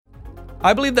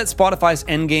I believe that Spotify's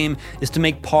endgame is to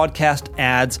make podcast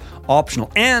ads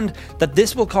optional, and that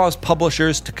this will cause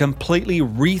publishers to completely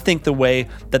rethink the way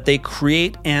that they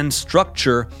create and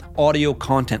structure audio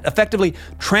content, effectively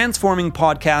transforming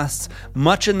podcasts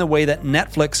much in the way that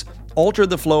Netflix altered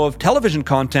the flow of television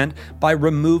content by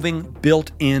removing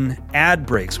built-in ad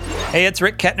breaks. Hey, it's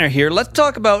Rick Kettner here. Let's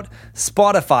talk about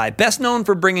Spotify. Best known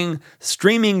for bringing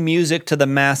streaming music to the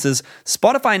masses,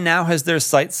 Spotify now has their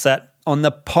sights set on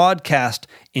the podcast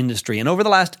industry. And over the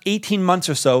last 18 months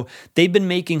or so, they've been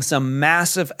making some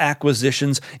massive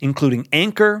acquisitions, including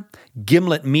Anchor,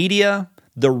 Gimlet Media,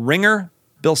 The Ringer,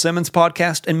 Bill Simmons'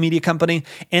 podcast and media company,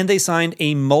 and they signed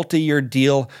a multi-year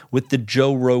deal with the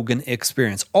Joe Rogan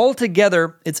Experience.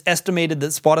 Altogether, it's estimated that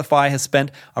Spotify has spent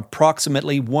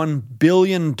approximately $1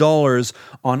 billion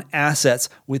on assets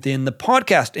within the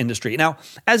podcast industry. Now,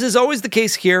 as is always the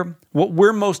case here, what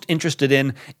we're most interested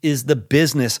in is the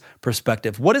business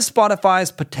perspective. What is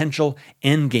Spotify's potential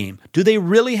endgame? Do they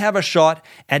really have a shot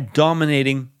at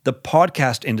dominating the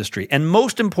podcast industry? And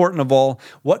most important of all,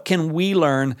 what can we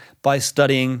learn by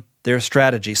studying their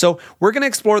strategy? So we're going to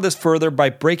explore this further by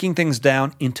breaking things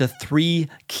down into 3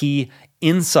 key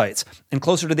insights. And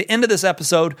closer to the end of this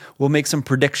episode, we'll make some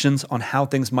predictions on how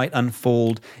things might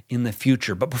unfold in the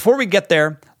future. But before we get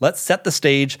there, let's set the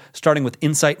stage, starting with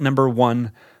insight number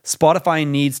 1. Spotify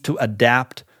needs to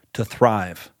adapt to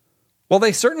thrive. While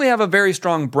they certainly have a very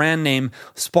strong brand name,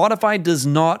 Spotify does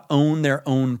not own their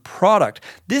own product.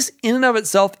 This in and of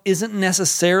itself isn't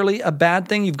necessarily a bad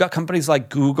thing. You've got companies like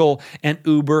Google and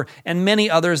Uber and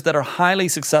many others that are highly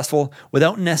successful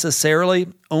without necessarily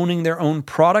owning their own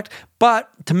product. But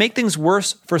to make things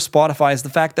worse for Spotify is the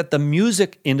fact that the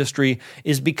music industry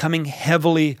is becoming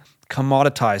heavily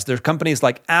commoditized. There's companies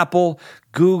like Apple,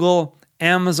 Google,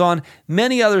 Amazon,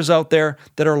 many others out there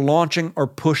that are launching or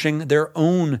pushing their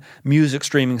own music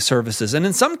streaming services. And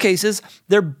in some cases,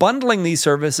 they're bundling these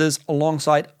services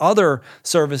alongside other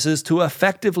services to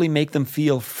effectively make them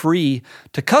feel free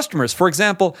to customers. For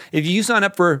example, if you sign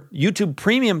up for YouTube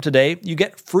Premium today, you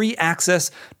get free access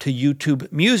to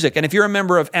YouTube Music. And if you're a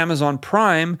member of Amazon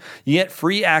Prime, you get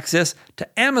free access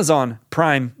to Amazon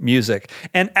Prime Music.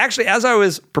 And actually, as I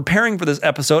was preparing for this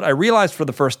episode, I realized for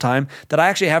the first time that I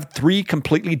actually have 3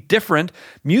 completely different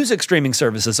music streaming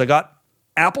services. I got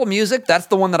Apple Music, that's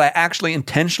the one that I actually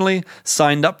intentionally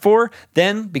signed up for.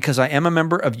 Then, because I am a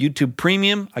member of YouTube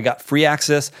Premium, I got free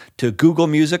access to Google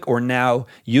Music, or now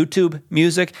YouTube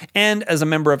Music. And as a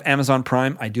member of Amazon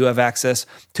Prime, I do have access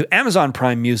to Amazon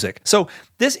Prime Music. So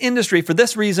this industry, for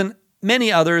this reason,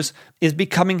 many others, is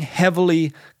becoming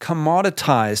heavily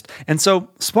commoditized. And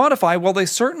so Spotify, while they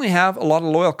certainly have a lot of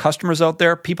loyal customers out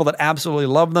there, people that absolutely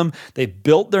love them, they've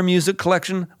built their music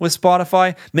collection with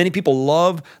Spotify. Many people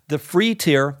love the free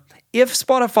tier. If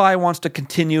Spotify wants to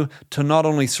continue to not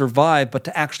only survive, but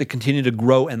to actually continue to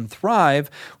grow and thrive,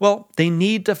 well, they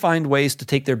need to find ways to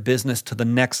take their business to the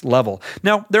next level.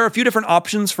 Now, there are a few different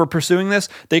options for pursuing this.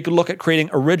 They could look at creating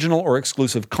original or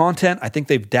exclusive content. I think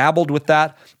they've dabbled with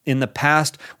that in the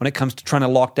past when it comes to trying to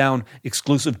lock down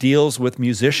exclusive deals with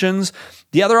musicians.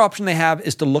 The other option they have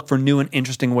is to look for new and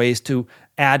interesting ways to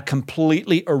add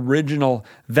completely original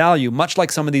value, much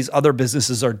like some of these other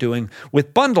businesses are doing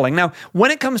with bundling. Now,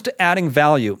 when it comes to adding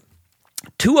value,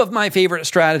 2 of my favorite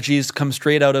strategies come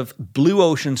straight out of Blue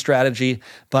Ocean Strategy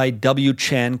by W.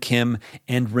 Chan Kim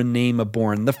and Renee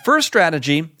Maborn. The first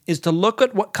strategy is to look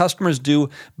at what customers do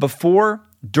before,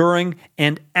 during,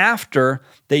 and after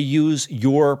they use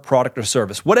your product or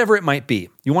service, whatever it might be.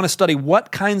 You want to study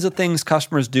what kinds of things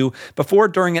customers do before,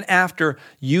 during, and after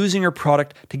using your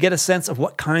product to get a sense of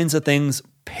what kinds of things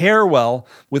pair well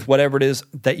with whatever it is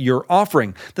that you're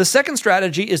offering. The second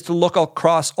strategy is to look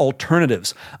across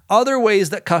alternatives, other ways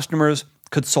that customers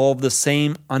could solve the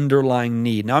same underlying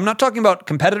need. Now, I'm not talking about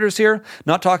competitors here,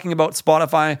 not talking about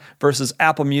Spotify versus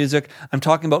Apple Music. I'm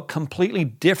talking about completely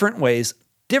different ways,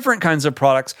 different kinds of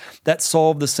products that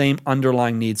solve the same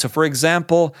underlying need. So for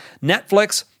example,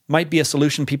 Netflix might be a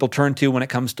solution people turn to when it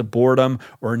comes to boredom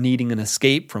or needing an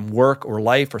escape from work or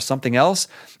life or something else.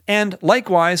 And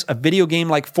likewise, a video game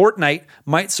like Fortnite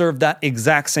might serve that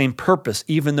exact same purpose,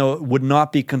 even though it would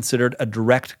not be considered a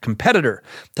direct competitor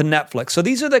to Netflix. So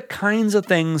these are the kinds of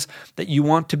things that you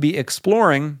want to be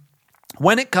exploring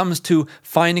when it comes to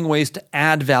finding ways to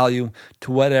add value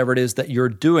to whatever it is that you're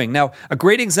doing. Now, a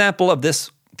great example of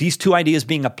these 2 ideas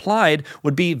being applied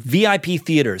would be VIP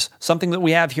theaters, something that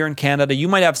we have here in Canada. You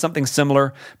might have something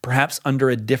similar, perhaps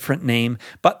under a different name,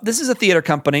 but this is a theater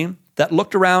company that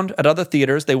looked around at other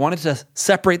theaters. They wanted to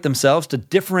separate themselves, to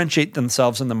differentiate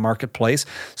themselves in the marketplace.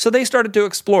 So they started to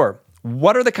explore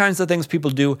what are the kinds of things people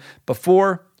do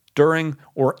before, during,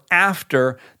 or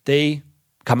after they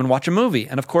come and watch a movie?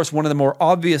 And of course, one of the more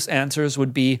obvious answers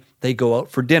would be they go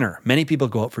out for dinner. Many people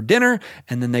go out for dinner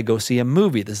and then they go see a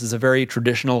movie. This is a very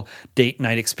traditional date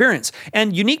night experience.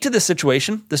 And unique to this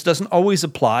situation, this doesn't always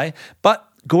apply, but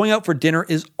going out for dinner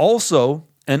is also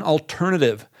an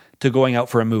alternative to going out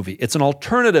for a movie. It's an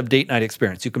alternative date night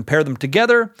experience. You can pair them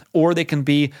together, or they can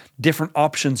be different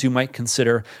options you might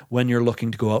consider when you're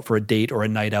looking to go out for a date or a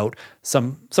night out,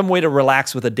 some way to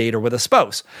relax with a date or with a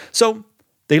spouse. So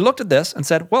they looked at this and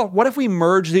said, well, what if we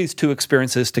merge these two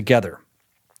experiences together?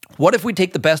 What if we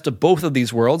take the best of both of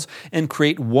these worlds and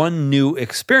create one new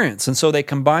experience? And so they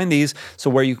combine these, so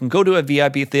where you can go to a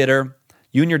VIP theater,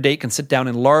 you and your date can sit down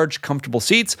in large, comfortable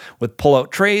seats with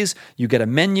pull-out trays. You get a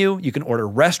menu. You can order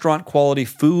restaurant-quality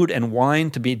food and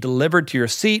wine to be delivered to your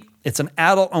seat. It's an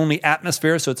adult-only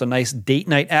atmosphere, so it's a nice date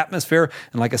night atmosphere.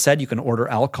 And like I said, you can order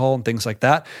alcohol and things like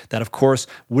that. That, of course,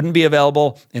 wouldn't be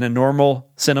available in a normal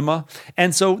cinema.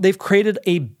 And so they've created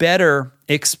a better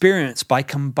experience by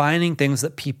combining things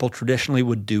that people traditionally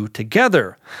would do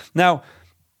together. Now,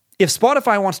 if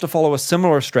Spotify wants to follow a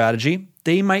similar strategy,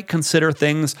 they might consider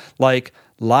things like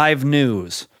live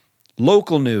news,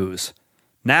 local news,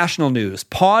 national news,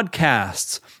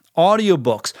 podcasts,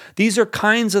 audiobooks. These are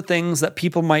kinds of things that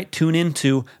people might tune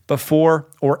into before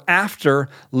or after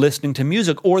listening to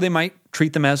music, or they might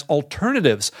treat them as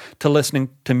alternatives to listening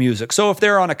to music. So if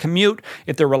they're on a commute,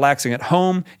 if they're relaxing at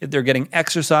home, if they're getting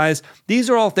exercise, these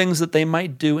are all things that they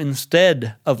might do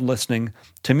instead of listening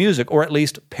to music, or at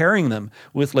least pairing them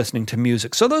with listening to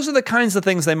music. So those are the kinds of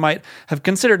things they might have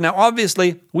considered. Now,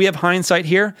 obviously, we have hindsight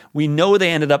here. We know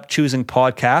they ended up choosing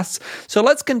podcasts. So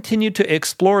let's continue to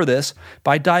explore this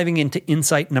by diving into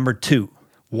insight number 2,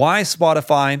 why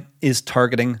Spotify is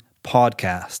targeting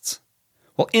podcasts.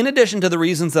 Well, in addition to the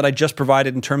reasons that I just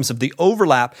provided in terms of the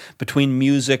overlap between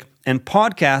music and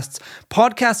podcasts,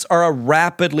 podcasts are a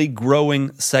rapidly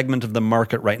growing segment of the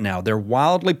market right now. They're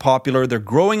wildly popular, they're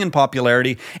growing in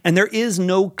popularity, and there is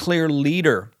no clear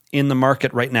leader in the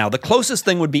market right now. The closest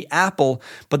thing would be Apple,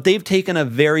 but they've taken a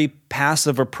very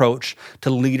passive approach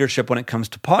to leadership when it comes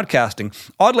to podcasting.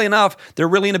 Oddly enough, they're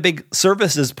really in a big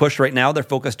services push right now. They're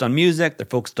focused on music, they're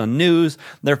focused on news,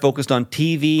 they're focused on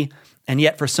TV, and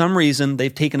yet for some reason,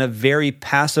 they've taken a very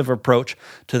passive approach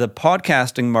to the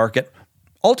podcasting market,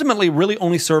 ultimately really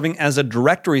only serving as a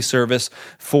directory service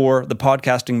for the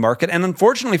podcasting market. And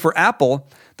unfortunately for Apple,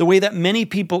 the way that many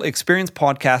people experience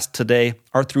podcasts today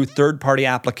are through third-party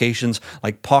applications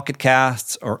like Pocket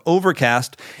Casts or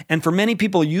Overcast. And for many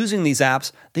people using these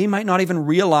apps, they might not even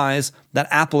realize that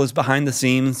Apple is behind the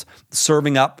scenes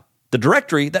serving up the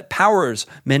directory that powers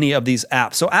many of these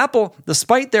apps. So Apple,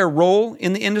 despite their role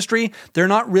in the industry, they're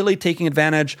not really taking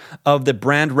advantage of the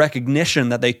brand recognition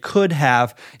that they could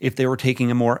have if they were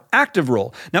taking a more active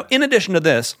role. Now, in addition to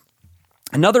this,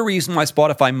 another reason why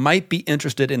Spotify might be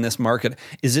interested in this market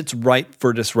is it's ripe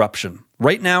for disruption.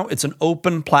 Right now, it's an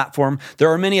open platform. There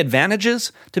are many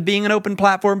advantages to being an open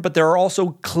platform, but there are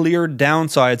also clear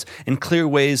downsides and clear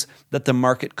ways that the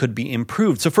market could be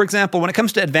improved. So for example, when it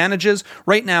comes to advantages,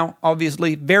 right now,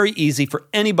 obviously, very easy for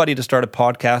anybody to start a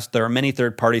podcast. There are many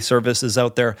third-party services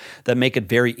out there that make it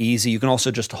very easy. You can also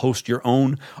just host your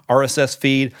own RSS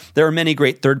feed. There are many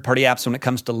great third-party apps when it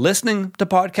comes to listening to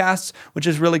podcasts, which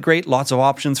is really great. Lots of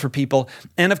options for people.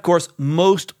 And of course,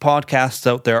 most podcasts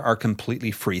out there are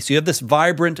completely free. So you have this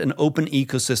vibrant and open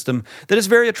ecosystem that is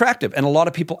very attractive. And a lot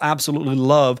of people absolutely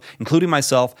love, including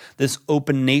myself, this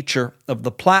open nature of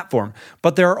the platform.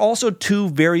 But there are also two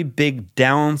very big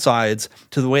downsides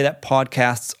to the way that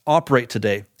podcasts operate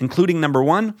today, including number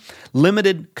 1,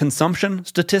 limited consumption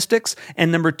statistics,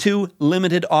 and number 2,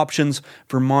 limited options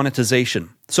for monetization.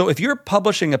 So if you're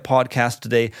publishing a podcast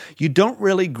today, you don't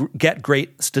really get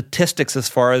great statistics as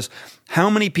far as how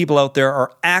many people out there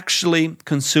are actually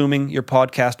consuming your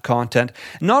podcast content,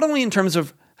 not only in terms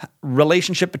of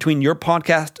relationship between your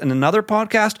podcast and another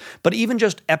podcast, but even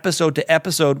just episode to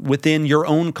episode within your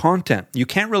own content. You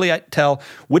can't really tell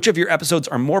which of your episodes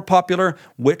are more popular,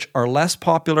 which are less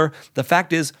popular. The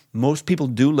fact is, most people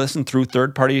do listen through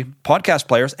third-party podcast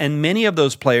players, and many of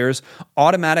those players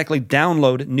automatically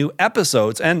download new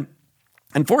episodes. And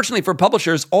unfortunately for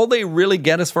publishers, all they really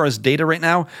get as far as data right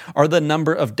now are the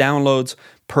number of downloads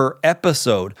per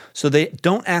episode. So they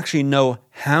don't actually know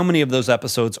how many of those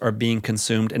episodes are being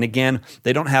consumed. And again,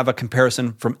 they don't have a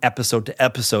comparison from episode to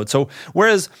episode. So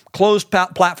whereas closed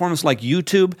platforms like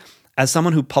YouTube, as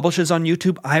someone who publishes on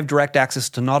YouTube, I have direct access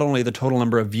to not only the total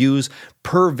number of views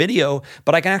per video,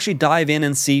 but I can actually dive in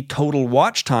and see total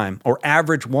watch time or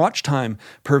average watch time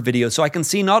per video. So I can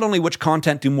see not only which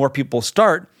content do more people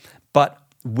start, but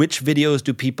which videos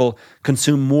do people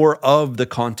consume more of the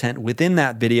content within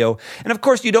that video. And of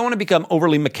course, you don't want to become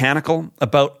overly mechanical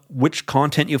about which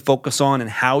content you focus on and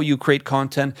how you create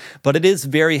content, but it is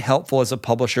very helpful as a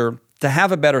publisher to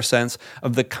have a better sense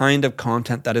of the kind of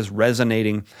content that is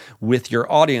resonating with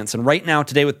your audience. And right now,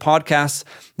 today with podcasts,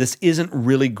 this isn't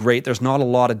really great. There's not a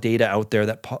lot of data out there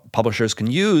that publishers can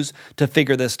use to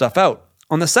figure this stuff out.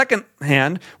 On the second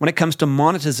hand, when it comes to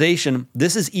monetization,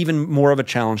 this is even more of a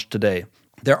challenge today.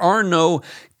 There are no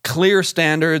clear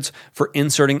standards for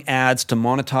inserting ads to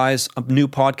monetize a new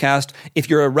podcast. If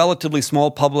you're a relatively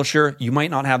small publisher, you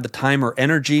might not have the time or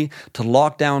energy to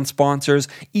lock down sponsors.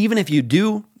 Even if you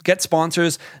do get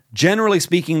sponsors, generally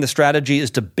speaking, the strategy is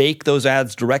to bake those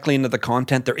ads directly into the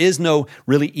content. There is no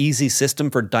really easy system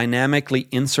for dynamically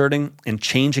inserting and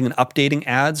changing and updating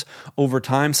ads over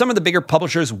time. Some of the bigger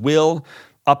publishers will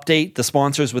update the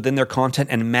sponsors within their content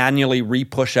and manually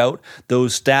re-push out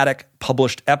those static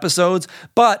published episodes.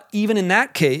 But even in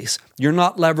that case, you're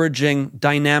not leveraging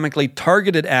dynamically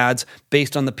targeted ads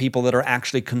based on the people that are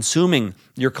actually consuming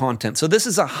your content. So this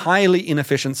is a highly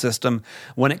inefficient system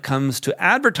when it comes to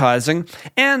advertising.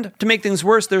 And to make things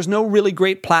worse, there's no really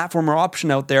great platform or option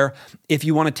out there if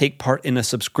you want to take part in a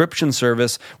subscription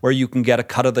service where you can get a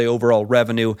cut of the overall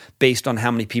revenue based on how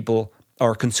many people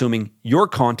are consuming your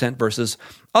content versus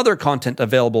other content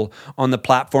available on the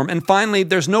platform. And finally,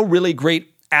 there's no really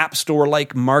great app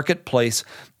store-like marketplace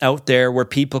out there where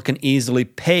people can easily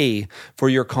pay for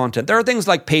your content. There are things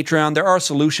like Patreon, there are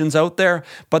solutions out there,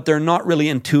 but they're not really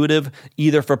intuitive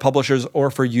either for publishers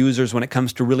or for users when it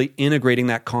comes to really integrating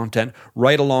that content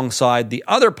right alongside the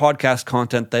other podcast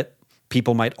content that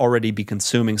people might already be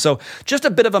consuming. So just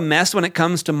a bit of a mess when it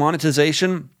comes to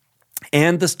monetization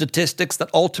and the statistics that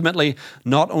ultimately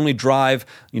not only drive,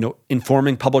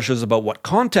 informing publishers about what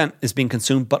content is being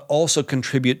consumed, but also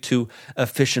contribute to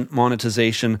efficient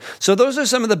monetization. So those are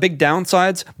some of the big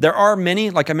downsides. There are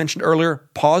many, like I mentioned earlier,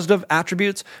 positive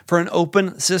attributes for an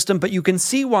open system, but you can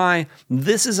see why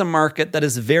this is a market that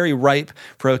is very ripe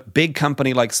for a big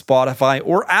company like Spotify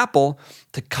or Apple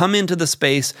to come into the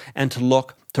space and to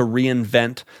look to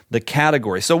reinvent the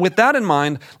category. So with that in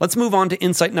mind, let's move on to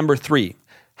insight number 3.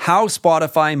 How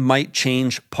Spotify might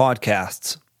change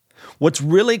podcasts. What's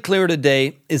really clear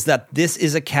today is that this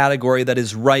is a category that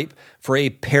is ripe for a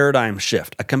paradigm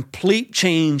shift, a complete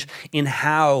change in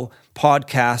how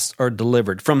podcasts are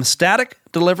delivered. From static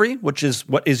delivery, which is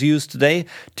what is used today,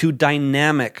 to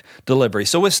dynamic delivery.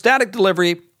 So with static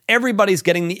delivery, everybody's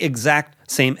getting the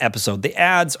exact same episode. The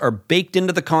ads are baked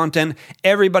into the content.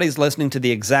 Everybody's listening to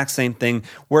the exact same thing.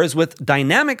 Whereas with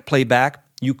dynamic playback,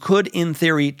 you could, in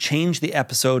theory, change the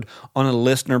episode on a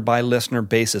listener-by-listener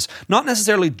basis. Not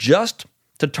necessarily just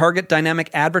to target dynamic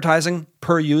advertising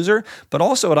per user, but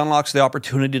also it unlocks the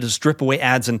opportunity to strip away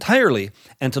ads entirely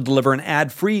and to deliver an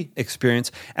ad-free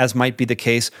experience, as might be the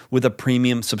case with a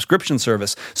premium subscription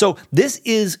service. So this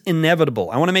is inevitable.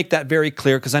 I want to make that very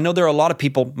clear because I know there are a lot of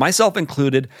people, myself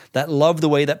included, that love the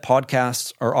way that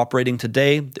podcasts are operating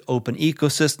today, the open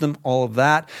ecosystem, all of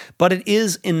that, but it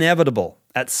is inevitable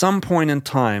at some point in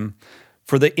time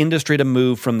for the industry to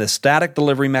move from this static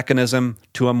delivery mechanism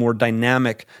to a more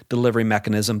dynamic delivery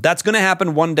mechanism. That's going to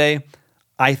happen one day.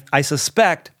 I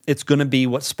suspect it's going to be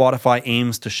what Spotify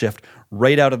aims to shift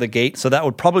right out of the gate. So that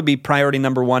would probably be priority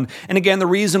number 1. And again, the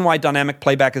reason why dynamic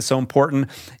playback is so important,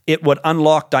 it would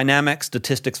unlock dynamic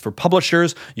statistics for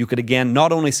publishers. You could, again,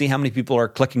 not only see how many people are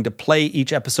clicking to play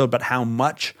each episode, but how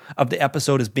much of the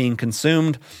episode is being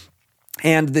consumed.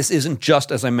 And this isn't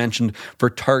just, as I mentioned, for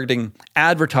targeting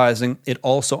advertising. It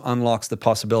also unlocks the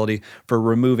possibility for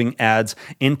removing ads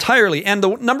entirely. And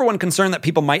the number one concern that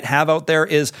people might have out there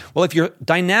is, well, if you're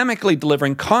dynamically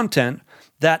delivering content,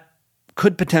 that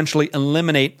could potentially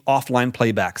eliminate offline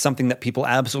playback, something that people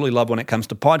absolutely love when it comes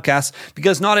to podcasts,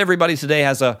 because not everybody today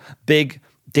has a big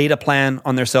data plan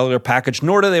on their cellular package,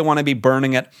 nor do they want to be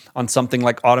burning it on something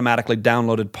like automatically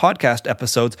downloaded podcast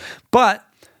episodes. But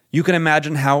you can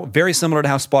imagine how, very similar to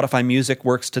how Spotify Music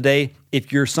works today,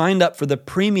 if you're signed up for the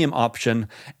premium option,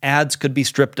 ads could be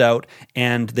stripped out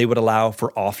and they would allow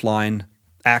for offline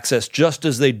access just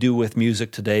as they do with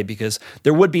music today, because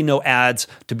there would be no ads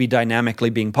to be dynamically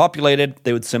being populated.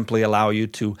 They would simply allow you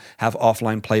to have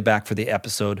offline playback for the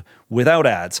episode without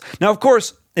ads. Now, of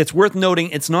course, it's worth noting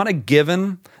it's not a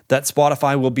given that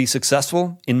Spotify will be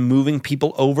successful in moving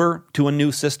people over to a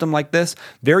new system like this.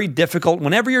 Very difficult.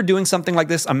 Whenever you're doing something like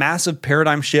this, a massive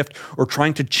paradigm shift or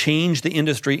trying to change the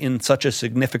industry in such a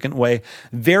significant way,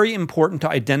 very important to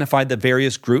identify the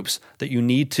various groups that you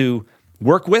need to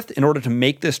work with in order to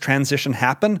make this transition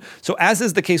happen. So as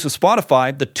is the case with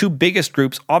Spotify, the two biggest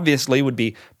groups obviously would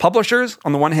be publishers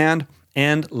on the one hand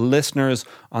and listeners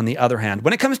on the other hand.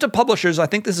 When it comes to publishers, I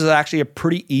think this is actually a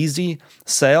pretty easy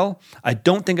sale. I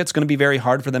don't think it's going to be very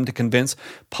hard for them to convince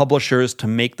publishers to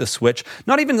make the switch.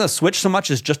 Not even the switch so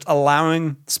much as just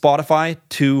allowing Spotify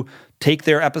to take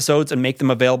their episodes and make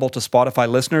them available to Spotify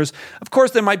listeners. Of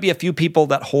course, there might be a few people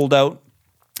that hold out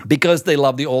because they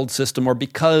love the old system or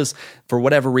because, for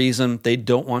whatever reason, they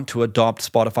don't want to adopt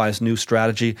Spotify's new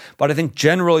strategy. But I think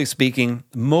generally speaking,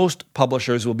 most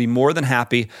publishers will be more than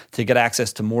happy to get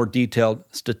access to more detailed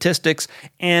statistics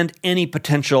and any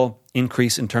potential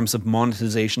increase in terms of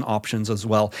monetization options as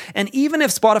well. And even if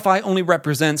Spotify only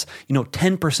represents,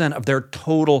 10% of their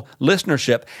total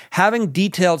listenership, having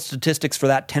detailed statistics for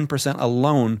that 10%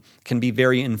 alone can be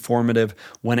very informative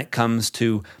when it comes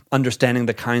to understanding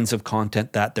the kinds of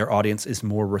content that their audience is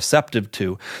more receptive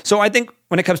to. So I think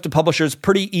when it comes to publishers,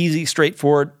 pretty easy,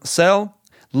 straightforward sell.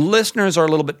 Listeners are a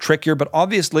little bit trickier, but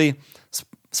obviously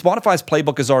Spotify's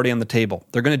playbook is already on the table.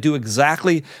 They're going to do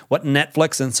exactly what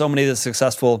Netflix and so many of the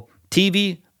successful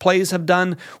TV plays have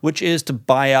done, which is to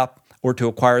buy up or to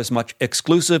acquire as much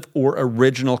exclusive or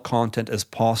original content as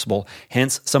possible.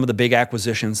 Hence, some of the big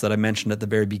acquisitions that I mentioned at the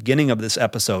very beginning of this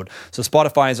episode. So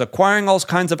Spotify is acquiring all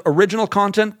kinds of original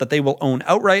content that they will own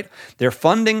outright. They're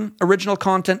funding original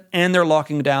content, and they're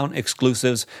locking down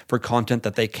exclusives for content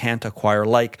that they can't acquire,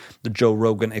 like the Joe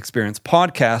Rogan Experience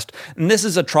podcast. And this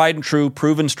is a tried and true,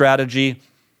 proven strategy.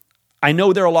 I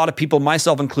know there are a lot of people,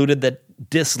 myself included, that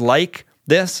dislike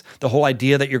this, the whole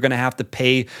idea that you're going to have to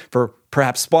pay for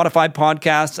perhaps Spotify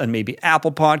podcasts and maybe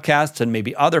Apple podcasts and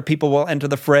maybe other people will enter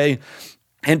the fray.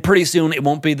 And pretty soon it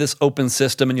won't be this open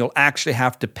system and you'll actually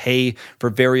have to pay for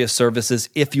various services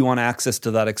if you want access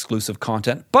to that exclusive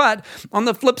content. But on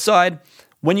the flip side,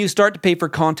 when you start to pay for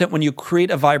content, when you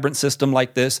create a vibrant system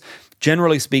like this,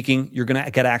 generally speaking, you're going to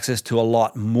get access to a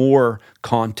lot more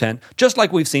content, just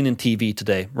like we've seen in TV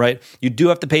today, right? You do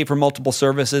have to pay for multiple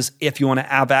services if you want to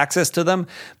have access to them,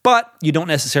 but you don't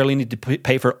necessarily need to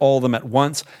pay for all of them at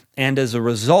once. And as a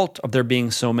result of there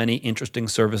being so many interesting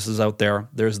services out there,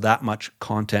 there's that much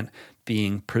content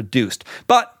being produced.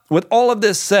 But with all of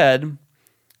this said,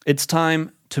 it's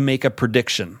time to make a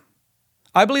prediction.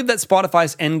 I believe that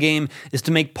Spotify's endgame is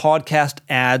to make podcast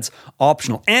ads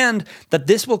optional, and that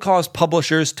this will cause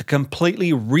publishers to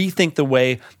completely rethink the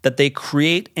way that they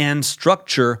create and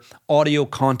structure audio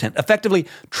content, effectively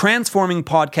transforming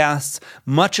podcasts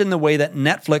much in the way that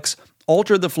Netflix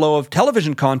altered the flow of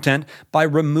television content by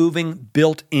removing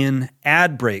built-in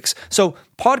ad breaks. So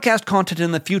podcast content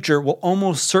in the future will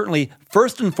almost certainly,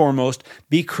 first and foremost,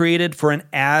 be created for an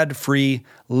ad-free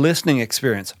listening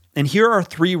experience. And here are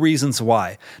 3 reasons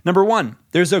why. Number 1,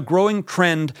 there's a growing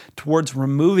trend towards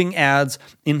removing ads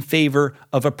in favor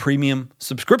of a premium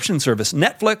subscription service.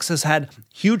 Netflix has had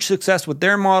huge success with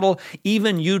their model.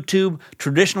 Even YouTube,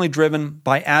 traditionally driven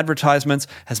by advertisements,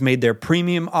 has made their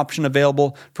premium option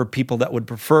available for people that would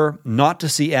prefer not to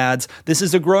see ads. This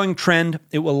is a growing trend.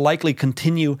 It will likely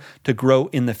continue to grow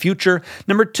in the future.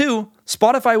 Number 2,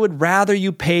 Spotify would rather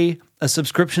you pay a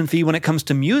subscription fee when it comes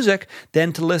to music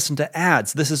than to listen to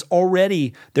ads. This is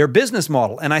already their business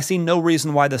model, and I see no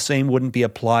reason why the same wouldn't be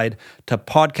applied to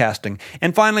podcasting.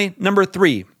 And finally, number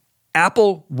 3,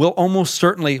 Apple will almost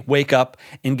certainly wake up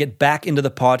and get back into the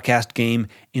podcast game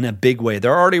in a big way.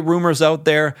 There are already rumors out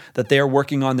there that they are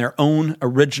working on their own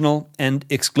original and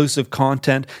exclusive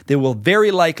content. They will very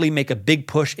likely make a big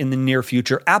push in the near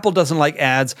future. Apple doesn't like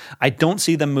ads. I don't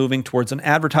see them moving towards an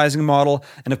advertising model.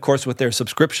 And of course, with their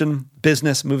subscription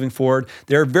business moving forward,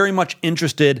 they're very much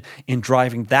interested in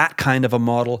driving that kind of a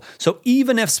model. So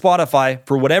even if Spotify,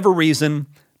 for whatever reason,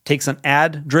 takes an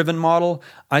ad-driven model,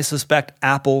 I suspect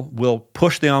Apple will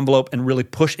push the envelope and really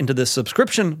push into this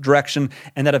subscription direction,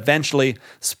 and that eventually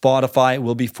Spotify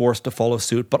will be forced to follow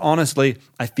suit. But honestly,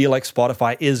 I feel like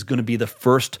Spotify is going to be the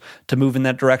first to move in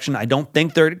that direction. I don't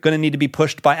think they're going to need to be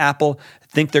pushed by Apple. I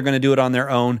think they're going to do it on their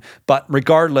own. But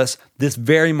regardless, this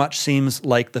very much seems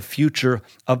like the future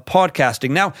of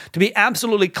podcasting. Now, to be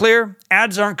absolutely clear,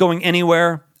 ads aren't going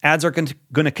anywhere. Ads are going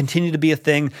to continue to be a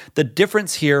thing. The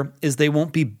difference here is they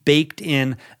won't be baked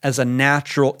in as a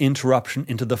natural interruption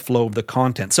into the flow of the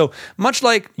content. So much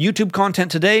like YouTube content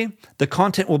today, the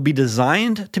content will be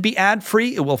designed to be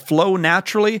ad-free. It will flow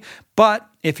naturally. But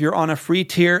if you're on a free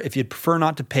tier, if you'd prefer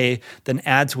not to pay, then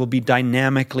ads will be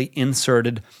dynamically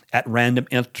inserted at random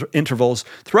intervals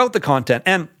throughout the content.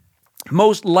 And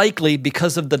most likely,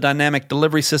 because of the dynamic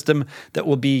delivery system that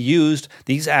will be used,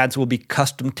 these ads will be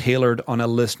custom tailored on a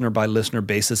listener-by-listener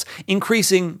basis,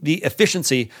 increasing the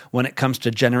efficiency when it comes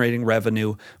to generating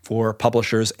revenue for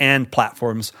publishers and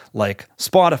platforms like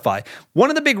Spotify. One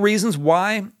of the big reasons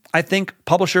why I think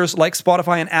publishers like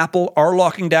Spotify and Apple are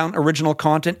locking down original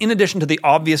content, in addition to the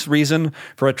obvious reason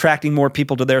for attracting more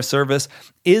people to their service,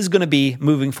 is going to be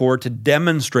moving forward to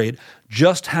demonstrate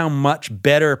just how much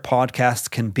better podcasts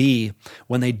can be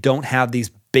when they don't have these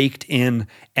baked in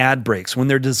ad breaks, when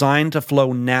they're designed to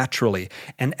flow naturally.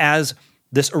 And as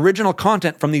this original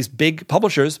content from these big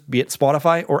publishers, be it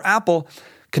Spotify or Apple,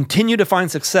 continue to find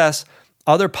success,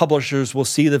 other publishers will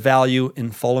see the value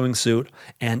in following suit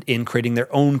and in creating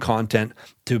their own content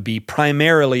to be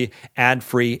primarily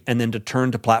ad-free, and then to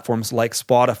turn to platforms like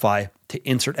Spotify to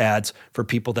insert ads for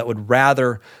people that would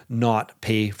rather not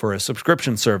pay for a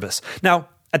subscription service. Now,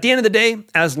 at the end of the day,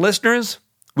 as listeners,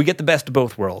 we get the best of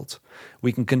both worlds.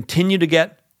 We can continue to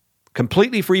get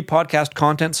completely free podcast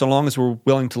content so long as we're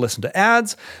willing to listen to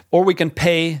ads, or we can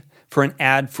pay for an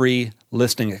ad-free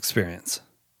listening experience.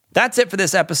 That's it for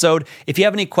this episode. If you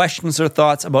have any questions or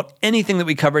thoughts about anything that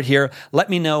we covered here, let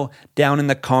me know down in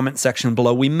the comment section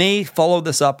below. We may follow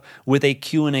this up with a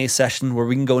Q&A session where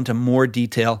we can go into more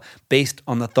detail based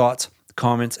on the thoughts,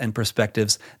 comments, and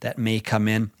perspectives that may come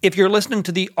in. If you're listening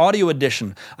to the audio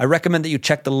edition, I recommend that you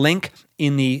check the link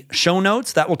in the show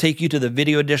notes. That will take you to the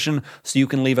video edition, so you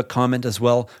can leave a comment as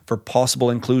well for possible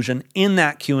inclusion in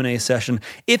that Q&A session.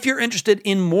 If you're interested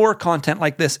in more content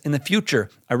like this in the future,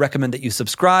 I recommend that you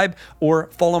subscribe or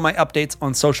follow my updates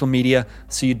on social media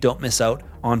so you don't miss out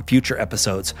on future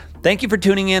episodes. Thank you for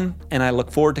tuning in, and I look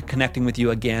forward to connecting with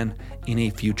you again in a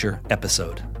future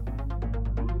episode.